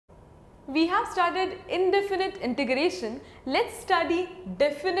we have studied indefinite integration. Let's study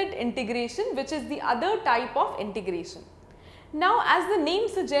definite integration, which is the other type of integration. Now, as the name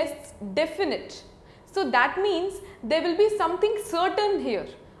suggests, definite. So that means there will be something certain here.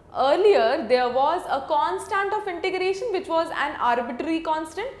 Earlier, there was a constant of integration which was an arbitrary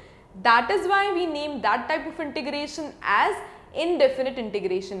constant. That is why we named that type of integration as indefinite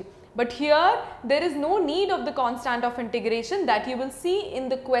integration. But here, there is no need of the constant of integration, that you will see in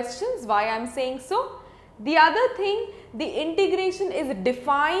the questions why I am saying so. The other thing, the integration is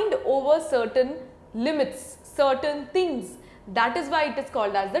defined over certain limits, certain things. That is why it is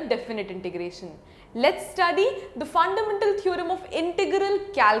called as the definite integration. Let's study the fundamental theorem of integral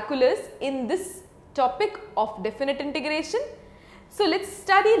calculus in this topic of definite integration. So let's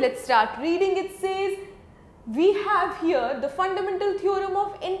study, let's start reading. It says, we have here the fundamental theorem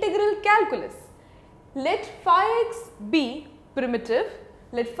of integral calculus. Let phi x be primitive.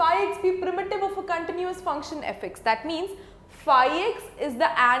 Let phi x be primitive of a continuous function fx. That means phi x is the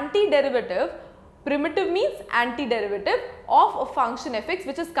antiderivative. Primitive means antiderivative of a function fx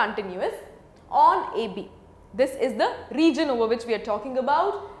which is continuous on AB. This is the region over which we are talking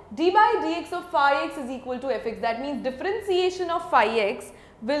about. D by dx of phi x is equal to fx. That means differentiation of phi x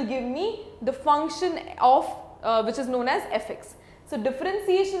will give me the function of which is known as fx. So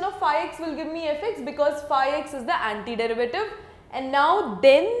differentiation of phi x will give me fx because phi x is the antiderivative. And now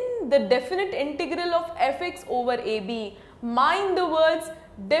then the definite integral of fx over AB. Mind the words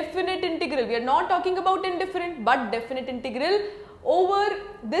definite integral. We are not talking about indefinite but definite integral over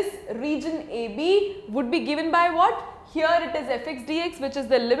this region AB would be given by what? Here it is fx dx, which is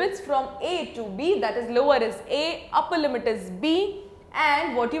the limits from A to B, that is lower is A, upper limit is B,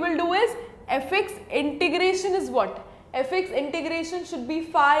 and what you will do is fx integration is what? Fx integration should be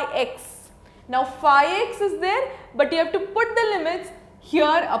phi x. Now phi x is there, but you have to put the limits here,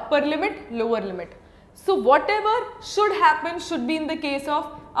 upper limit, lower limit. So whatever should happen should be in the case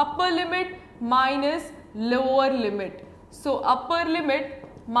of upper limit minus lower limit. So upper limit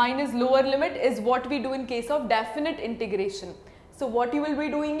minus lower limit is what we do in case of definite integration. So what you will be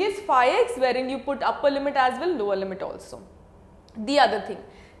doing is phi x, wherein you put upper limit as well, lower limit also. The other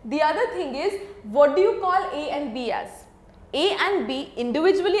thing is, what do you call A and B as? A and B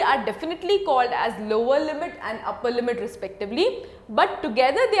individually are definitely called as lower limit and upper limit respectively, but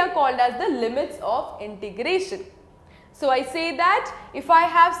together they are called as the limits of integration. So I say that if I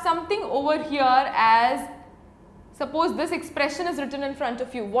have something over here as, suppose this expression is written in front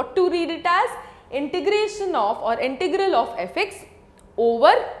of you, what to read it as? Integration of or integral of fx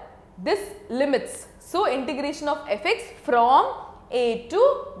over this limits. So integration of fx from A to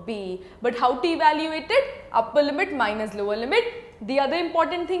B. But how to evaluate it? Upper limit minus lower limit. The other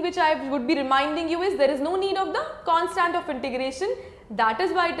important thing which I would be reminding you is there is no need of the constant of integration. That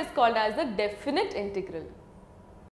is why it is called as the definite integral.